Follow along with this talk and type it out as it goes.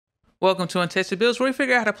Welcome to Untested Builds, where we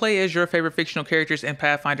figure out how to play as your favorite fictional characters in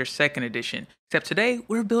Pathfinder 2nd Edition. Except today,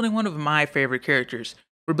 we're building one of my favorite characters.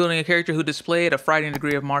 We're building a character who displayed a frightening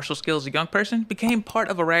degree of martial skills as a young person, became part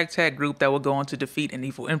of a ragtag group that will go on to defeat an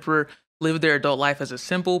evil emperor, live their adult life as a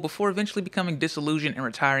simple, before eventually becoming disillusioned and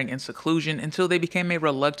retiring in seclusion until they became a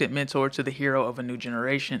reluctant mentor to the hero of a new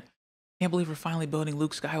generation. Can't believe we're finally building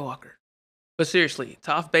Luke Skywalker. But seriously,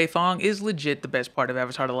 Toph Beifong is legit the best part of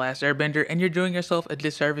Avatar the Last Airbender, and you're doing yourself a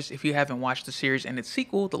disservice if you haven't watched the series and its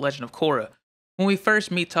sequel, The Legend of Korra. When we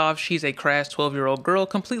first meet Toph, she's a crass 12-year-old girl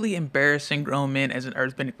completely embarrassing grown men as an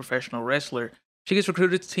earthbending professional wrestler. She gets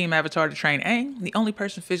recruited to Team Avatar to train Aang, the only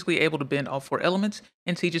person physically able to bend all four elements,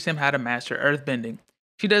 and teaches him how to master earthbending.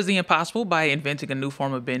 She does the impossible by inventing a new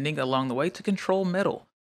form of bending along the way to control metal.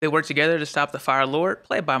 They work together to stop the Fire Lord,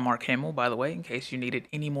 played by Mark Hamill, by the way, in case you needed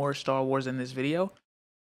any more Star Wars in this video.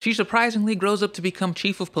 She surprisingly grows up to become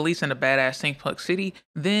chief of police in a badass steampunk city,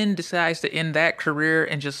 then decides to end that career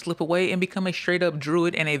and just slip away and become a straight-up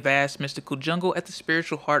druid in a vast mystical jungle at the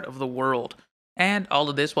spiritual heart of the world. And all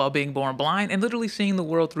of this while being born blind and literally seeing the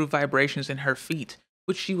world through vibrations in her feet,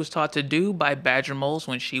 which she was taught to do by badger moles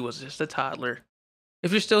when she was just a toddler.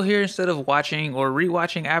 If you're still here instead of watching or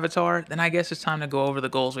rewatching Avatar, then I guess it's time to go over the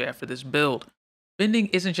goals we have for this build. Bending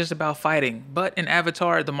isn't just about fighting, but in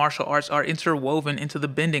Avatar, the martial arts are interwoven into the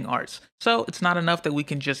bending arts. So it's not enough that we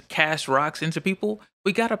can just cast rocks into people,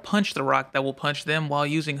 we gotta punch the rock that will punch them while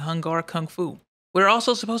using Hungar Kung Fu. We're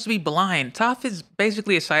also supposed to be blind. Toph is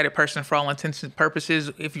basically a sighted person for all intents and purposes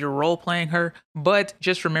if you're role-playing her, but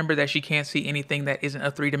just remember that she can't see anything that isn't a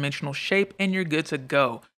three-dimensional shape and you're good to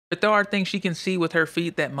go. But there are things she can see with her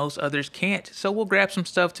feet that most others can't, so we'll grab some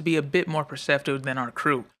stuff to be a bit more perceptive than our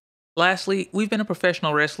crew. Lastly, we've been a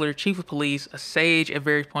professional wrestler, chief of police, a sage at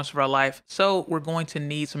various points of our life, so we're going to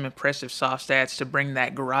need some impressive soft stats to bring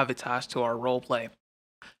that gravitas to our roleplay.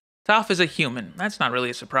 Toph is a human. That's not really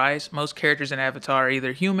a surprise. Most characters in Avatar are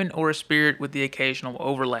either human or a spirit with the occasional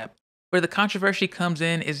overlap. Where the controversy comes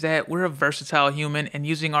in is that we're a versatile human and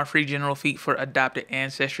using our free general feat for adopted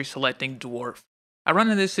ancestry selecting dwarf. I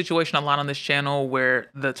run into this situation a lot on this channel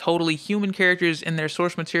where the totally human characters in their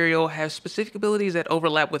source material have specific abilities that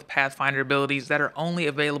overlap with Pathfinder abilities that are only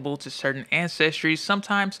available to certain ancestries,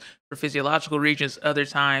 sometimes for physiological regions, other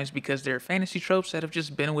times because they're fantasy tropes that have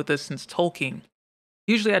just been with us since Tolkien.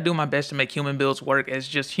 Usually I do my best to make human builds work as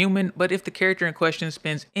just human, but if the character in question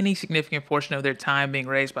spends any significant portion of their time being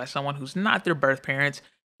raised by someone who's not their birth parents,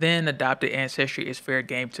 then adopted ancestry is fair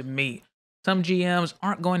game to me. Some GMs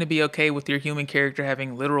aren't going to be okay with your human character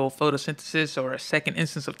having literal photosynthesis or a second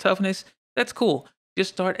instance of toughness. That's cool.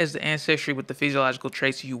 Just start as the ancestry with the physiological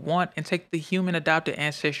traits you want and take the human adopted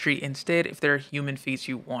ancestry instead if there are human feats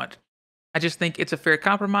you want. I just think it's a fair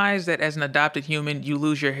compromise that as an adopted human, you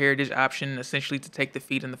lose your heritage option essentially to take the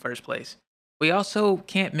feat in the first place. We also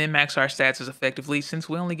can't min-max our stats as effectively since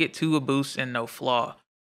we only get 2 boosts and no flaw.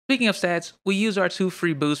 Speaking of stats, we use our 2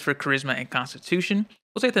 free boosts for Charisma and Constitution.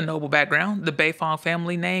 We'll take the noble background. The Beifong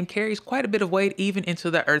family name carries quite a bit of weight even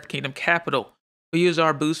into the Earth Kingdom capital. We use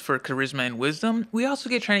our boost for Charisma and Wisdom. We also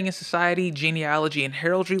get training in Society, Genealogy, and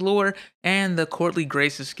Heraldry lore, and the Courtly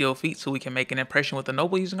Graces skill feat so we can make an impression with the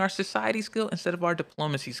noble using our Society skill instead of our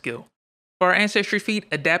Diplomacy skill. For our Ancestry feat,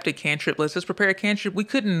 Adapted Cantrip lets us prepare a cantrip we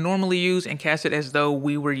couldn't normally use and cast it as though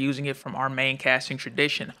we were using it from our main casting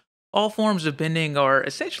tradition. All forms of bending are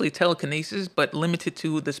essentially telekinesis, but limited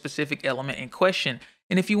to the specific element in question.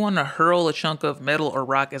 And if you want to hurl a chunk of metal or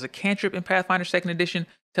rock as a cantrip in Pathfinder 2nd Edition,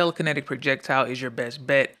 Telekinetic Projectile is your best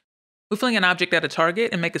bet. We fling an object at a target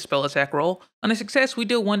and make a spell attack roll. On a success, we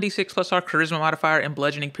deal 1d6 plus our Charisma modifier and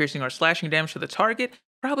bludgeoning, piercing, or slashing damage to the target.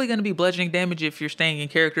 Probably going to be bludgeoning damage if you're staying in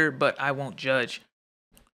character, but I won't judge.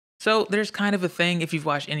 So there's kind of a thing if you've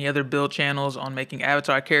watched any other build channels on making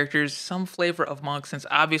Avatar characters, some flavor of monk since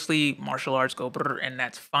obviously martial arts go brr and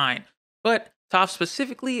that's fine. But Toph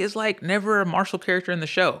specifically is like never a martial character in the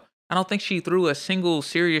show. I don't think she threw a single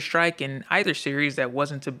serious strike in either series that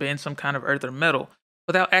wasn't to bend some kind of earth or metal.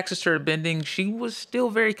 Without access to her bending, she was still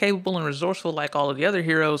very capable and resourceful like all of the other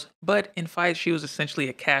heroes, but in fights she was essentially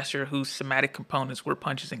a caster whose somatic components were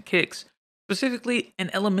punches and kicks. Specifically, an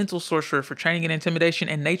elemental sorcerer for training in intimidation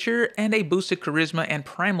and nature, and a boosted charisma and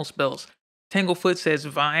primal spells. Tanglefoot says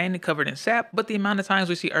vine covered in sap, but the amount of times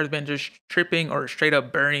we see earthbenders tripping or straight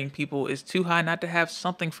up burying people is too high not to have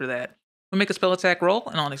something for that. We make a spell attack roll,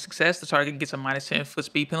 and on a success, the target gets a -10 foot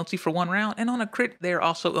speed penalty for 1 round, and on a crit, they are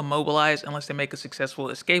also immobilized unless they make a successful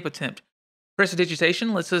escape attempt.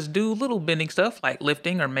 Prestidigitation lets us do little bending stuff like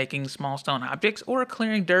lifting or making small stone objects or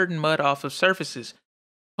clearing dirt and mud off of surfaces.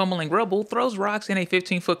 Pummeling Rubble throws rocks in a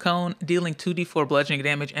 15-foot cone, dealing 2d4 bludgeoning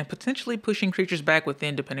damage and potentially pushing creatures back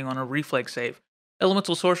within depending on a reflex save.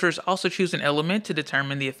 Elemental Sorcerers also choose an element to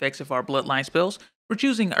determine the effects of our Bloodline spells. We're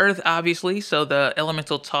choosing Earth, obviously, so the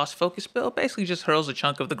Elemental Toss Focus spell basically just hurls a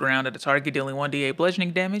chunk of the ground at a target, dealing 1d8 bludgeoning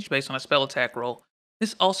damage based on a spell attack roll.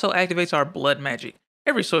 This also activates our Blood Magic.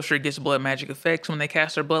 Every sorcerer gets blood magic effects when they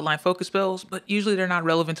cast their bloodline focus spells, but usually they're not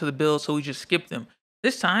relevant to the build, so we just skip them.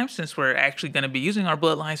 This time, since we're actually going to be using our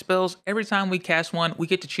bloodline spells, every time we cast one, we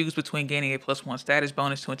get to choose between gaining a +1 status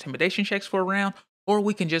bonus to intimidation checks for a round, or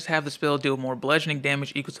we can just have the spell deal more bludgeoning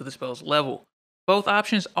damage equal to the spell's level. Both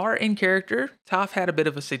options are in character. Toph had a bit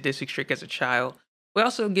of a sadistic streak as a child. We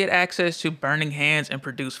also get access to Burning Hands and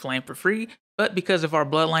Produce Flame for free, but because of our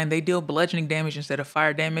bloodline, they deal bludgeoning damage instead of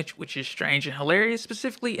fire damage, which is strange and hilarious,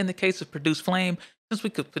 specifically in the case of Produce Flame, since we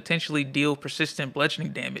could potentially deal persistent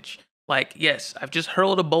bludgeoning damage. Like, yes, I've just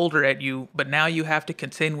hurled a boulder at you, but now you have to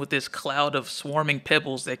contend with this cloud of swarming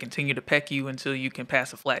pebbles that continue to peck you until you can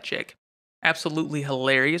pass a flat check. Absolutely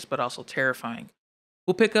hilarious, but also terrifying.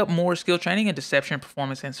 We'll pick up more skill training in Deception,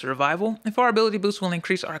 Performance, and Survival, and for our ability boost, we'll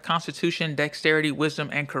increase our Constitution, Dexterity, Wisdom,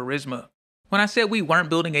 and Charisma. When I said we weren't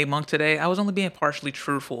building a monk today, I was only being partially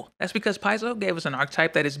truthful. That's because Paizo gave us an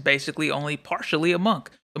archetype that is basically only partially a monk.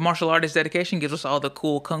 The martial artist dedication gives us all the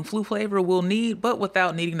cool kung fu flavor we'll need, but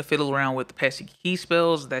without needing to fiddle around with the pesky key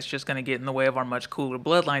spells that's just going to get in the way of our much cooler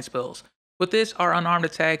bloodline spells. With this, our unarmed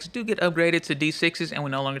attacks do get upgraded to D6s and we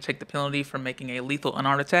no longer take the penalty for making a lethal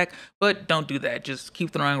unarmed attack, but don't do that, just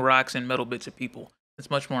keep throwing rocks and metal bits at people. It's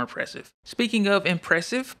much more impressive. Speaking of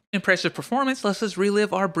impressive performance lets us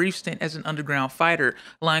relive our brief stint as an underground fighter,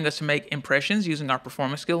 allowing us to make impressions using our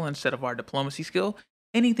performance skill instead of our diplomacy skill.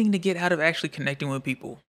 Anything to get out of actually connecting with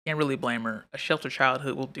people. Can't really blame her. A sheltered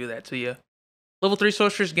childhood will do that to you. Level 3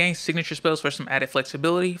 sorcerers gain signature spells for some added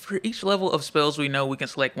flexibility. For each level of spells we know we can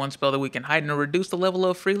select one spell that we can heighten or reduce the level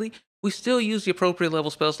of freely. We still use the appropriate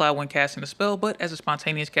level spell slot when casting a spell, but as a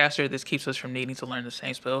spontaneous caster, this keeps us from needing to learn the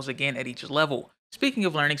same spells again at each level. Speaking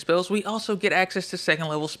of learning spells, we also get access to second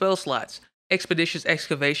level spell slots. Expeditious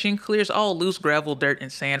Excavation clears all loose gravel, dirt,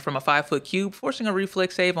 and sand from a 5-foot cube, forcing a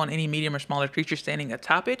reflex save on any medium or smaller creature standing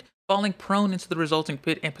atop it, falling prone into the resulting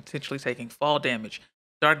pit and potentially taking fall damage.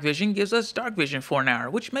 Dark Vision gives us Dark Vision for an hour,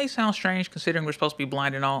 which may sound strange considering we're supposed to be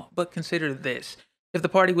blind and all, but consider this. If the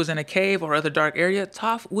party was in a cave or other dark area,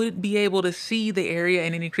 Toph would be able to see the area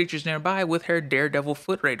and any creatures nearby with her Daredevil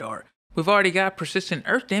foot radar. We've already got persistent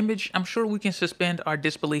earth damage, I'm sure we can suspend our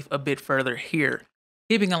disbelief a bit further here.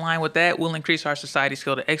 Keeping in line with that, we'll increase our society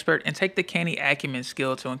skill to expert and take the canny acumen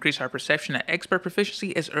skill to increase our perception to expert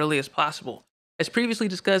proficiency as early as possible. As previously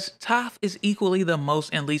discussed, Toph is equally the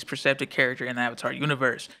most and least perceptive character in the Avatar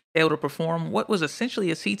universe, able to perform what was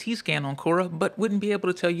essentially a CT scan on Korra, but wouldn't be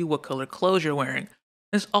able to tell you what color clothes you're wearing.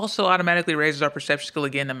 This also automatically raises our perception skill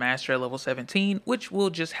again to master at level 17, which we'll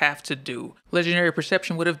just have to do. Legendary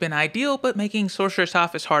perception would have been ideal, but making Sorcerer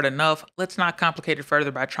Toph is hard enough. Let's not complicate it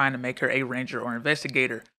further by trying to make her a ranger or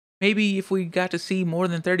investigator. Maybe if we got to see more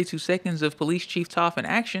than 32 seconds of Police Chief Toph in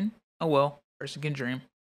action, oh well, person can dream.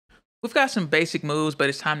 We've got some basic moves, but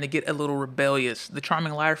it's time to get a little rebellious. The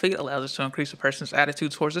Charming Liar feat allows us to increase a person's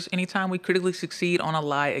attitude towards us anytime we critically succeed on a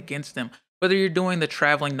lie against them. Whether you're doing the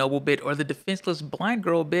traveling noble bit or the defenseless blind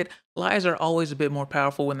girl bit, lies are always a bit more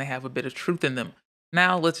powerful when they have a bit of truth in them.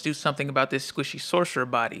 Now let's do something about this squishy sorcerer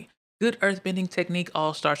body. Good earthbending technique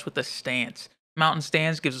all starts with a stance. Mountain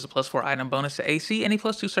stance gives us a +4 item bonus to AC and a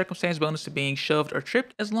 +2 circumstance bonus to being shoved or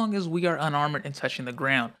tripped as long as we are unarmored and touching the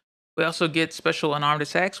ground. We also get special unarmed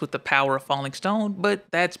attacks with the power of falling stone, but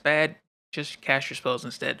that's bad. Just cast your spells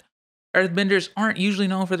instead. Earthbenders aren't usually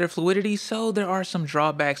known for their fluidity, so there are some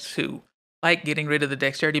drawbacks too, like getting rid of the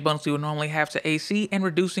dexterity bonus we would normally have to AC and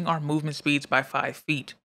reducing our movement speeds by 5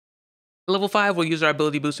 feet. At level 5, we'll use our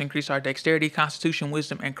ability boost to increase our dexterity, constitution,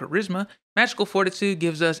 wisdom, and charisma. Magical fortitude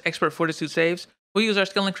gives us expert fortitude saves. We'll use our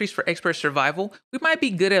skill increase for expert survival. We might be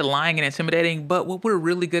good at lying and intimidating, but what we're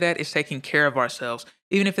really good at is taking care of ourselves,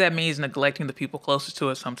 even if that means neglecting the people closest to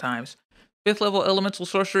us sometimes. 5th level elemental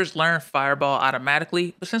sorcerers learn Fireball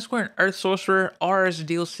automatically, but since we're an earth sorcerer, ours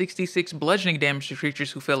deals 66 bludgeoning damage to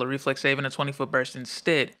creatures who fail a reflex save in a 20-foot burst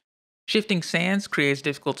instead. Shifting Sands creates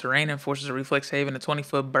difficult terrain and forces a reflex save in a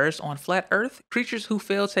 20-foot burst on flat earth. Creatures who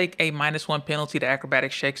fail take a -1 penalty to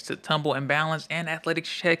acrobatics checks to tumble and balance and athletics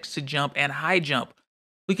checks to jump and high jump.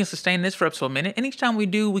 We can sustain this for up to a minute, and each time we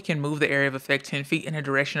do, we can move the area of effect 10 feet in a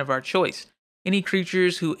direction of our choice. Any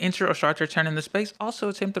creatures who enter or start their turn in the space also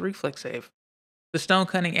attempt the reflex save. The Stone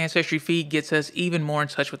Cunning Ancestry feat gets us even more in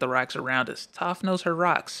touch with the rocks around us. Toph knows her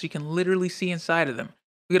rocks, she can literally see inside of them.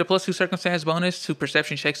 We get a +2 circumstance bonus to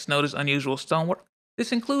perception checks to notice unusual stonework.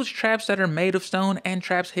 This includes traps that are made of stone and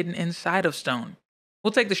traps hidden inside of stone.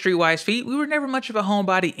 We'll take the streetwise feat. We were never much of a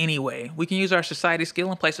homebody anyway. We can use our society skill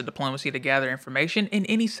and place of diplomacy to gather information in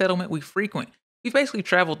any settlement we frequent. We've basically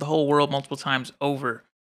traveled the whole world multiple times over.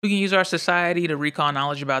 We can use our society to recall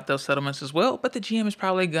knowledge about those settlements as well, but the GM is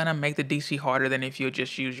probably gonna make the DC harder than if you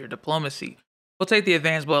just use your diplomacy. We'll take the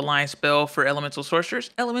Advanced Bloodline spell for Elemental Sorcerers.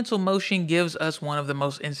 Elemental Motion gives us one of the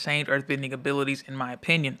most insane earthbending abilities in my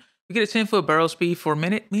opinion. We get a 10-foot burrow speed for a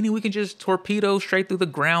minute, meaning we can just torpedo straight through the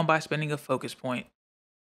ground by spending a focus point.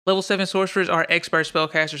 Level 7 sorcerers are expert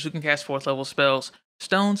spellcasters who can cast 4th level spells.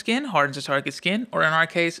 Stone Skin hardens the target's skin, or in our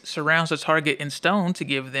case, surrounds the target in stone to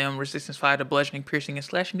give them resistance 5 to bludgeoning, piercing, and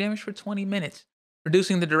slashing damage for 20 minutes.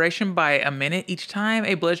 Reducing the duration by a minute each time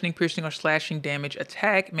a bludgeoning, piercing, or slashing damage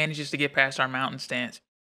attack manages to get past our mountain stance.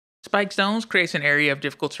 Spike Stones creates an area of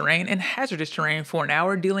difficult terrain and hazardous terrain for an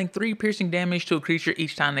hour, dealing 3 piercing damage to a creature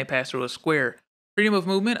each time they pass through a square. Freedom of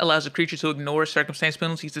movement allows the creature to ignore circumstance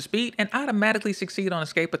penalties to speed and automatically succeed on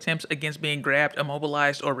escape attempts against being grabbed,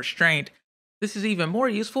 immobilized, or restrained. This is even more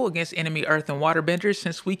useful against enemy earth and water benders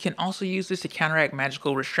since we can also use this to counteract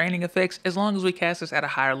magical restraining effects as long as we cast this at a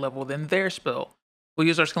higher level than their spell. We'll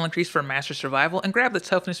use our skill increase for master survival and grab the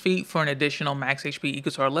toughness feat for an additional max HP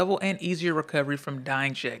equal to our level and easier recovery from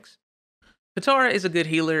dying checks. Katara is a good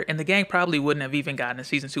healer, and the gang probably wouldn't have even gotten to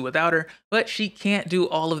Season 2 without her, but she can't do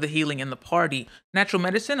all of the healing in the party. Natural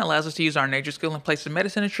Medicine allows us to use our nature skill in place of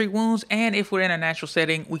medicine to treat wounds, and if we're in a natural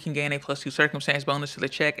setting, we can gain a +2 circumstance bonus to the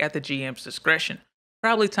check at the GM's discretion.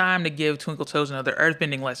 Probably time to give Twinkle Toes another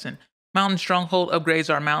earthbending lesson. Mountain Stronghold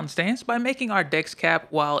upgrades our mountain stance by making our dex cap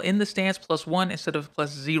while in the stance +1 instead of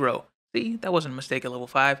 +0. See, that wasn't a mistake at level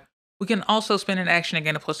 5. We can also spend an action and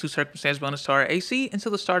gain a +2 circumstance bonus to our AC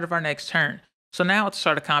until the start of our next turn. So now at the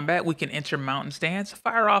start of combat, we can enter Mountain Stance,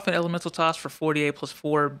 fire off an Elemental Toss for 48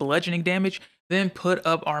 +4 bludgeoning damage, then put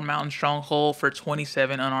up our Mountain Stronghold for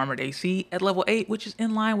 27 unarmored AC at level 8, which is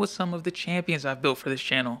in line with some of the champions I've built for this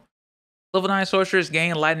channel. Level 9 Sorcerers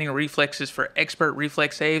gain Lightning Reflexes for expert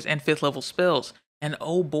reflex saves and 5th level spells, and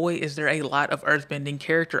oh boy is there a lot of earthbending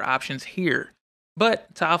character options here.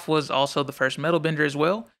 But Toph was also the first Metalbender as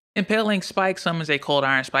well. Impaling Spike summons a cold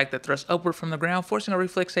iron spike that thrusts upward from the ground, forcing a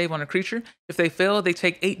reflex save on a creature. If they fail, they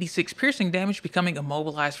take 8d6 piercing damage, becoming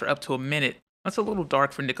immobilized for up to a minute. That's a little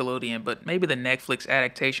dark for Nickelodeon, but maybe the Netflix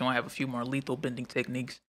adaptation will have a few more lethal bending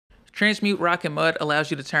techniques. Transmute Rock and Mud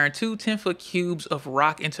allows you to turn 2 10-foot cubes of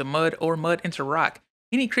rock into mud or mud into rock.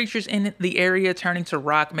 Any creatures in the area turning to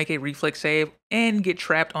rock make a reflex save and get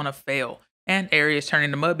trapped on a fail. And areas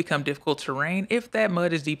turning to mud become difficult terrain if that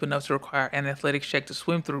mud is deep enough to require an athletics check to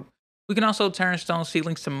swim through. We can also turn stone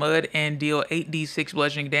ceilings to mud and deal 8d6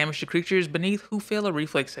 bludgeoning damage to creatures beneath who fail a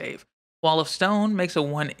reflex save. Wall of Stone makes a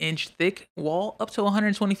 1-inch thick wall up to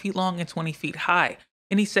 120 feet long and 20 feet high.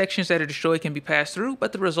 Any sections that are destroyed can be passed through,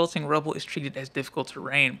 but the resulting rubble is treated as difficult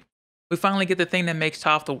terrain. We finally get the thing that makes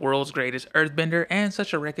Toph the world's greatest earthbender and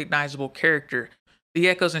such a recognizable character. The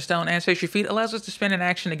Echoes and Stone Ancestry feat allows us to spend an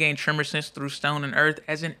action to gain Tremor Sense through stone and earth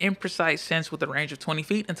as an imprecise sense with a range of 20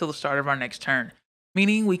 feet until the start of our next turn,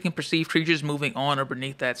 meaning we can perceive creatures moving on or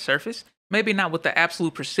beneath that surface. Maybe not with the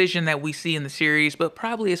absolute precision that we see in the series, but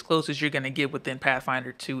probably as close as you're going to get within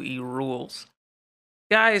Pathfinder 2e rules.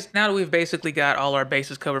 Guys, now that we've basically got all our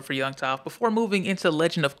bases covered for young Toph, before moving into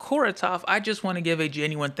Legend of Korra Toph, I just want to give a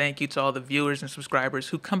genuine thank you to all the viewers and subscribers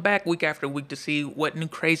who come back week after week to see what new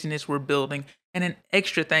craziness we're building, and an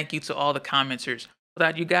extra thank you to all the commenters.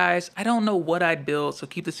 Without you guys, I don't know what I'd build, so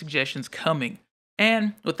keep the suggestions coming.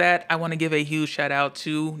 And with that, I want to give a huge shout out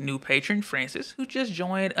to new patron Francis, who just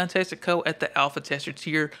joined Untested Co at the Alpha Tester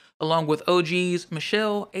tier, along with OGs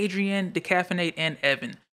Michelle, Adrian, Decaffeinate, and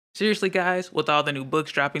Evan. Seriously guys, with all the new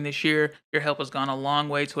books dropping this year, your help has gone a long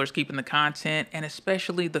way towards keeping the content and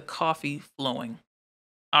especially the coffee flowing.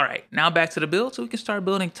 Alright, now back to the build so we can start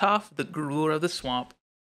building Toph, the ruler of the swamp.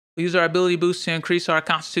 We use our ability boost to increase our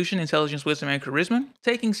constitution, intelligence, wisdom, and charisma,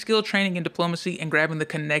 taking skill training and diplomacy and grabbing the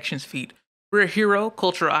connections feat. We're a hero,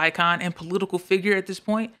 cultural icon, and political figure at this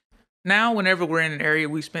point. Now, whenever we're in an area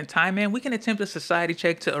we've spent time in, we can attempt a society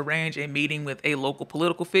check to arrange a meeting with a local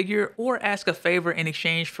political figure or ask a favor in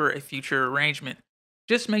exchange for a future arrangement.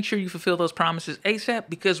 Just make sure you fulfill those promises ASAP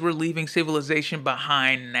because we're leaving civilization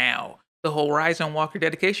behind now. The Horizon Walker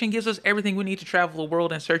dedication gives us everything we need to travel the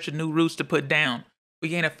world in search of new routes to put down. We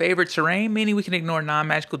gain a favored terrain, meaning we can ignore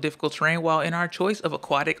non-magical difficult terrain while in our choice of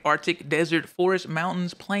aquatic, arctic, desert, forest,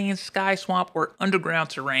 mountains, plains, sky, swamp, or underground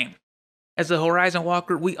terrain. As a Horizon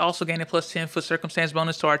Walker, we also gain a plus 10-foot circumstance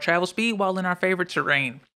bonus to our travel speed while in our favorite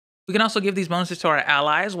terrain. We can also give these bonuses to our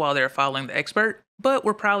allies while they're following the expert, but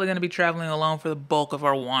we're probably going to be traveling alone for the bulk of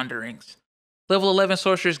our wanderings. Level 11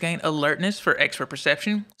 sorcerers gain alertness for expert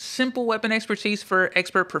perception, simple weapon expertise for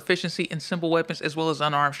expert proficiency in simple weapons as well as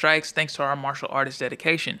unarmed strikes thanks to our martial artist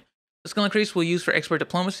dedication. The skill increase we'll use for expert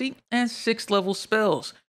diplomacy, and 6th level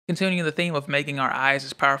spells. Continuing the theme of making our eyes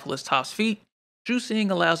as powerful as Toph's feet, true seeing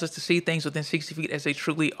allows us to see things within 60 feet as they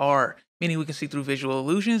truly are, meaning we can see through visual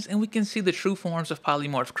illusions and we can see the true forms of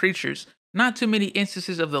polymorph creatures. Not too many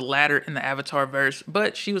instances of the latter in the Avatar verse,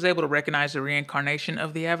 but she was able to recognize the reincarnation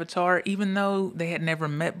of the Avatar even though they had never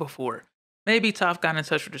met before. Maybe Toph got in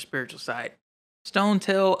touch with the spiritual side. Stone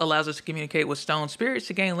Tell allows us to communicate with stone spirits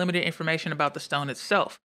to gain limited information about the stone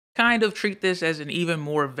itself. Kind of treat this as an even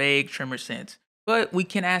more vague Tremor sense. But we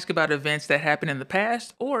can ask about events that happened in the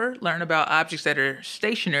past or learn about objects that are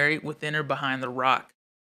stationary within or behind the rock.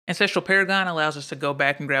 Ancestral Paragon allows us to go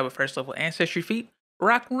back and grab a first level ancestry feat.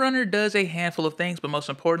 Rock Runner does a handful of things, but most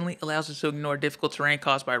importantly allows us to ignore difficult terrain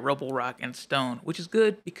caused by rubble, rock, and stone, which is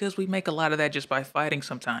good because we make a lot of that just by fighting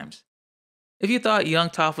sometimes. If you thought young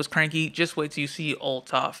Toph was cranky, just wait till you see old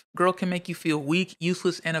Toph. Girl can make you feel weak,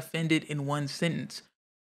 useless, and offended in one sentence.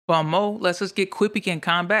 While Mo lets us get quippy in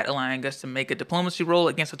combat, allowing us to make a diplomacy roll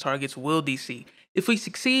against a target's will DC. If we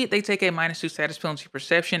succeed, they take a -2 status penalty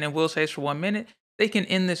perception and will saves for 1 minute. They can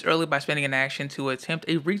end this early by spending an action to attempt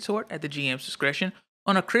a retort at the GM's discretion.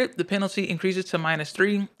 On a crit, the penalty increases to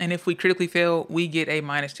 -3, and if we critically fail, we get a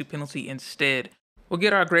 -2 penalty instead. We'll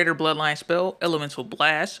get our Greater Bloodline spell, Elemental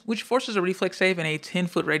Blast, which forces a reflex save in a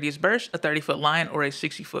 10-foot radius burst, a 30-foot line, or a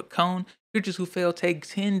 60-foot cone. Creatures who fail take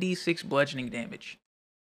 10d6 bludgeoning damage.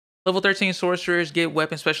 Level 13 sorcerers get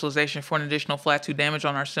weapon specialization for an additional flat 2 damage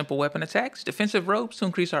on our simple weapon attacks, defensive robes to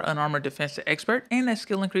increase our unarmored defense to expert, and that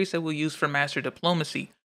skill increase that we'll use for master diplomacy.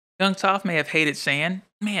 Young Toph may have hated sand.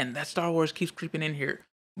 Man, that Star Wars keeps creeping in here.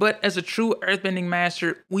 But as a true earthbending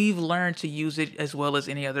master, we've learned to use it as well as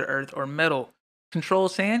any other earth or metal. Control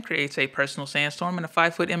Sand creates a personal sandstorm and a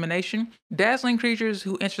 5-foot emanation, dazzling creatures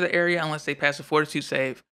who enter the area unless they pass a fortitude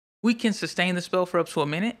save. We can sustain the spell for up to a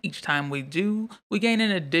minute. Each time we do, we gain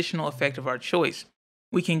an additional effect of our choice.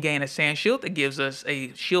 We can gain a sand shield that gives us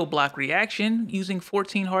a shield block reaction using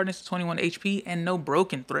 14 hardness to 21 HP and no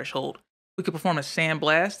broken threshold. We can perform a sand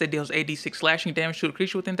blast that deals 8d6 slashing damage to a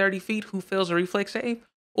creature within 30 feet who fails a reflex save,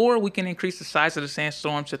 or we can increase the size of the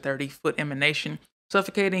sandstorm to 30-foot emanation,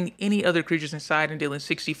 suffocating any other creatures inside and dealing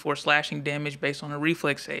 64 slashing damage based on a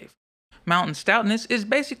reflex save. Mountain Stoutness is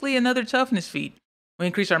basically another toughness feat. We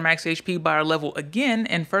increase our max HP by our level again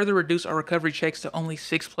and further reduce our recovery checks to only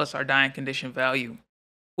 6 plus our dying condition value.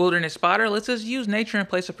 Wilderness Spotter lets us use nature in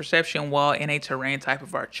place of perception while in a terrain type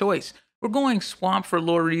of our choice. We're going swamp for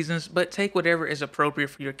lore reasons, but take whatever is appropriate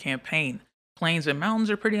for your campaign. Plains and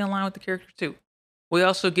mountains are pretty in line with the character too. We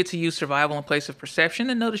also get to use survival in place of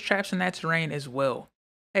perception and notice traps in that terrain as well.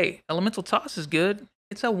 Hey, Elemental Toss is good.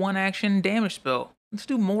 It's a 1-action damage spell. Let's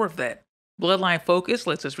do more of that. Bloodline Focus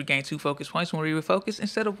lets us regain 2 focus points when we refocus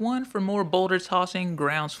instead of 1 for more boulder tossing,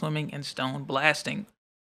 ground swimming, and stone blasting.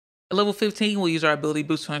 At level 15, we'll use our ability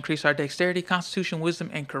boost to increase our dexterity, constitution,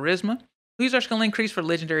 wisdom, and charisma. We'll use our skill increase for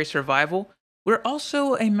legendary survival. We're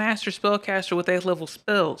also a master spellcaster with 8th level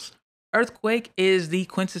spells. Earthquake is the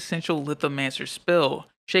quintessential Lithomancer spell,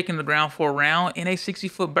 shaking the ground for a round in a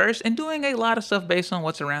 60-foot burst and doing a lot of stuff based on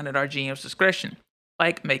what's around at our GM's discretion,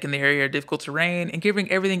 like making the area difficult terrain and giving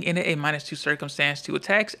everything in it a -2 circumstance to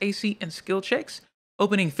attacks, AC, and skill checks,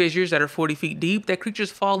 opening fissures that are 40 feet deep that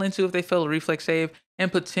creatures fall into if they fail a reflex save,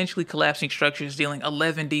 and potentially collapsing structures dealing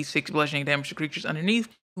 11d6 bludgeoning damage to creatures underneath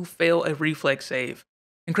who fail a reflex save.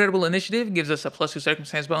 Incredible Initiative gives us a +2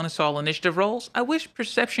 circumstance bonus to all initiative rolls. I wish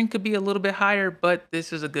Perception could be a little bit higher, but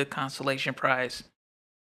this is a good consolation prize.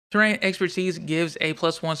 Terrain Expertise gives a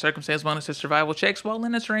 +1 circumstance bonus to survival checks while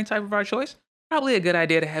in a terrain type of our choice. Probably a good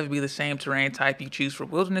idea to have it be the same terrain type you choose for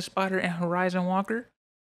Wilderness Spotter and Horizon Walker.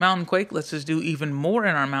 Mountain Quake lets us do even more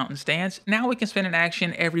in our mountain stance. Now we can spend an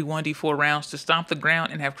action every 1d4 rounds to stomp the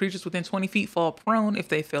ground and have creatures within 20 feet fall prone if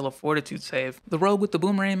they fail a fortitude save. The rogue with the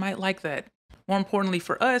boomerang might like that. More importantly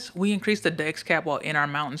for us, we increase the dex cap while in our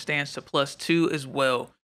mountain stance to +2 as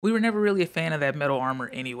well. We were never really a fan of that metal armor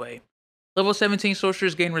anyway. Level 17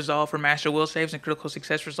 sorcerers gain resolve for master will saves and critical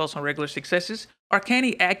success results on regular successes.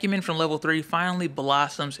 Arcane Acumen from level 3 finally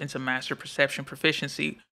blossoms into master perception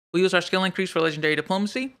proficiency. We use our skill increase for legendary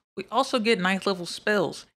diplomacy. We also get 9th level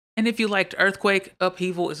spells. And if you liked Earthquake,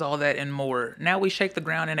 Upheaval is all that and more. Now we shake the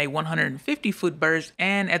ground in a 150-foot burst,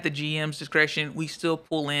 and at the GM's discretion, we still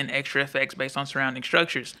pull in extra effects based on surrounding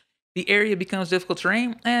structures. The area becomes difficult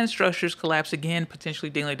terrain, and structures collapse again, potentially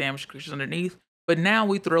dealing damage to creatures underneath. But now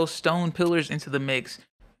we throw stone pillars into the mix.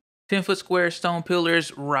 10-foot square stone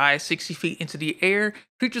pillars rise 60 feet into the air.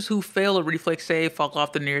 Creatures who fail a reflex save fall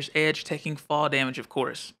off the nearest edge, taking fall damage, of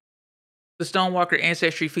course. The Stonewalker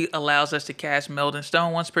Ancestry feat allows us to cast Meld and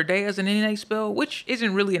Stone once per day as an innate spell, which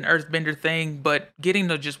isn't really an Earthbender thing, but getting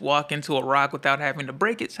to just walk into a rock without having to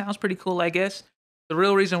break it sounds pretty cool, I guess. The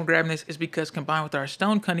real reason we're grabbing this is because combined with our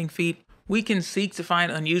Stone Cunning feat, we can seek to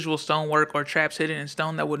find unusual stonework or traps hidden in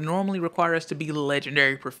stone that would normally require us to be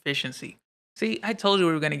legendary proficiency. See, I told you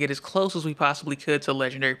we were going to get as close as we possibly could to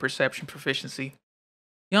legendary perception proficiency.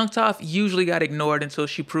 Young Toph usually got ignored until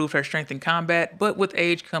she proved her strength in combat, but with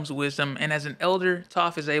age comes wisdom, and as an elder,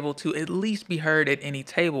 Toph is able to at least be heard at any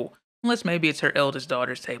table, unless maybe it's her eldest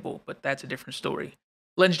daughter's table, but that's a different story.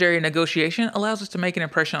 Legendary Negotiation allows us to make an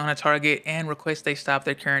impression on a target and request they stop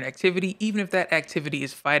their current activity, even if that activity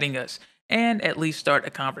is fighting us, and at least start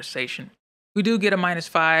a conversation. We do get a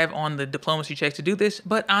 -5 on the diplomacy check to do this,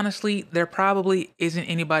 but honestly, there probably isn't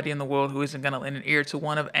anybody in the world who isn't going to lend an ear to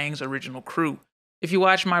one of Aang's original crew. If you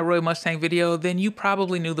watched my Roy Mustang video, then you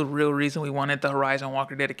probably knew the real reason we wanted the Horizon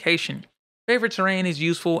Walker dedication. Favorite terrain is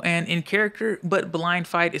useful and in character, but Blind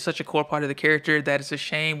Fight is such a core part of the character that it's a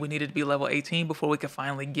shame we needed to be level 18 before we could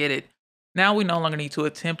finally get it. Now we no longer need to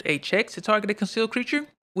attempt a check to target a concealed creature.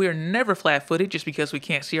 We are never flat-footed just because we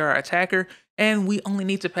can't see our attacker, and we only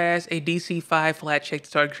need to pass a DC 5 flat check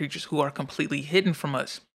to target creatures who are completely hidden from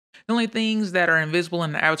us. The only things that are invisible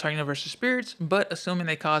in the Avatar universe are spirits, but assuming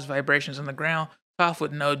they cause vibrations on the ground, Toph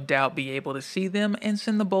would no doubt be able to see them and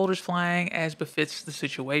send the boulders flying as befits the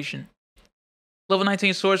situation. Level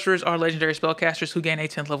 19 sorcerers are legendary spellcasters who gain a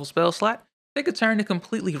 10th level spell slot. Take a turn to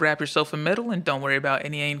completely wrap yourself in metal and don't worry about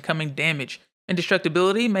any incoming damage.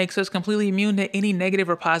 Indestructibility makes us completely immune to any negative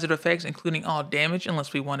or positive effects, including all damage,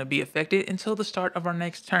 unless we want to be affected until the start of our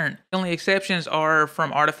next turn. The only exceptions are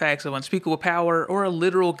from artifacts of unspeakable power or a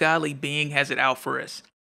literal godly being has it out for us.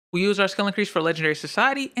 We use our skill increase for Legendary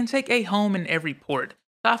Society and take a home in every port.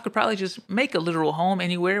 Toph could probably just make a literal home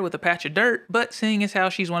anywhere with a patch of dirt, but seeing as how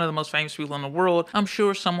she's one of the most famous people in the world, I'm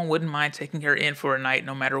sure someone wouldn't mind taking her in for a night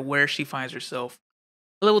no matter where she finds herself.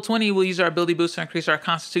 At level 20, we'll use our ability boost to increase our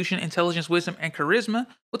Constitution, Intelligence, Wisdom, and Charisma.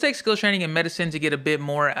 We'll take skill training and Medicine to get a bit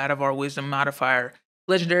more out of our Wisdom modifier.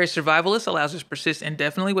 Legendary Survivalist allows us to persist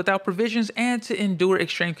indefinitely without provisions and to endure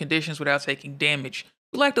extreme conditions without taking damage.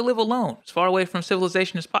 We like to live alone, as far away from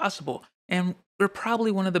civilization as possible, and we're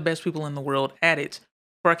probably one of the best people in the world at it.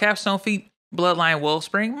 For our capstone feat, Bloodline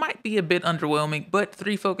Wellspring might be a bit underwhelming, but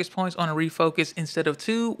 3 focus points on a refocus instead of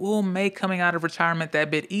 2 will make coming out of retirement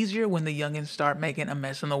that bit easier when the youngins start making a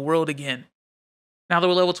mess in the world again. Now that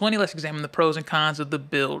we're level 20, let's examine the pros and cons of the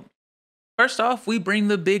build. First off, we bring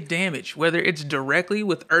the big damage, whether it's directly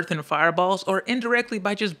with earth and fireballs or indirectly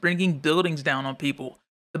by just bringing buildings down on people.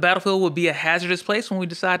 The battlefield will be a hazardous place when we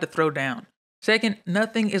decide to throw down. Second,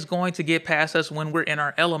 nothing is going to get past us when we're in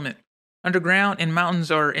our element. Underground, in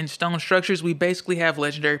mountains, or in stone structures, we basically have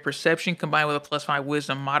legendary perception combined with a +5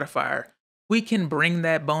 wisdom modifier. We can bring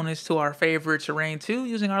that bonus to our favorite terrain too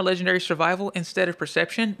using our legendary survival instead of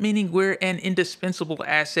perception, meaning we're an indispensable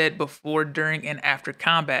asset before, during, and after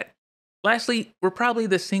combat. Lastly, we're probably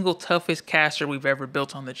the single toughest caster we've ever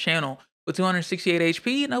built on the channel, with 268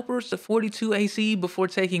 HP and upwards to 42 AC before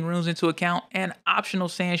taking runes into account, and optional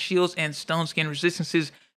sand shields and stone skin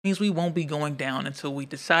resistances means we won't be going down until we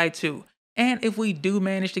decide to. And if we do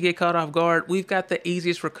manage to get caught off guard, we've got the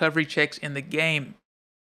easiest recovery checks in the game.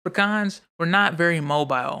 For cons, we're not very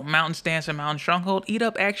mobile. Mountain Stance and Mountain Stronghold eat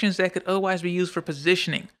up actions that could otherwise be used for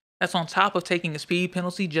positioning. That's on top of taking a speed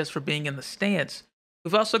penalty just for being in the stance.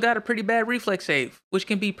 We've also got a pretty bad reflex save, which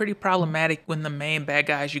can be pretty problematic when the main bad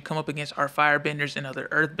guys you come up against are firebenders and other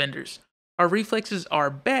earthbenders. Our reflexes are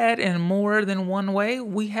bad in more than one way.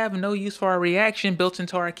 We have no use for our reaction built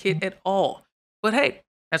into our kit at all. But hey,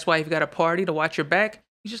 that's why you've got a party to watch your back.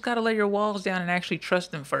 You just gotta lay your walls down and actually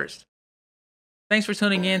trust them first. Thanks for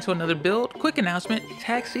tuning in to another build. Quick announcement,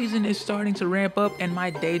 tax season is starting to ramp up and my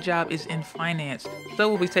day job is in finance. So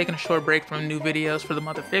we'll be taking a short break from new videos for the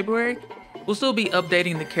month of February. We'll still be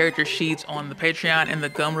updating the character sheets on the Patreon and the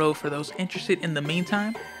Gumroad for those interested in the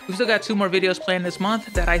meantime. We've still got 2 more videos planned this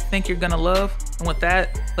month that I think you're gonna love. And with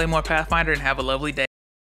that, play more Pathfinder and have a lovely day.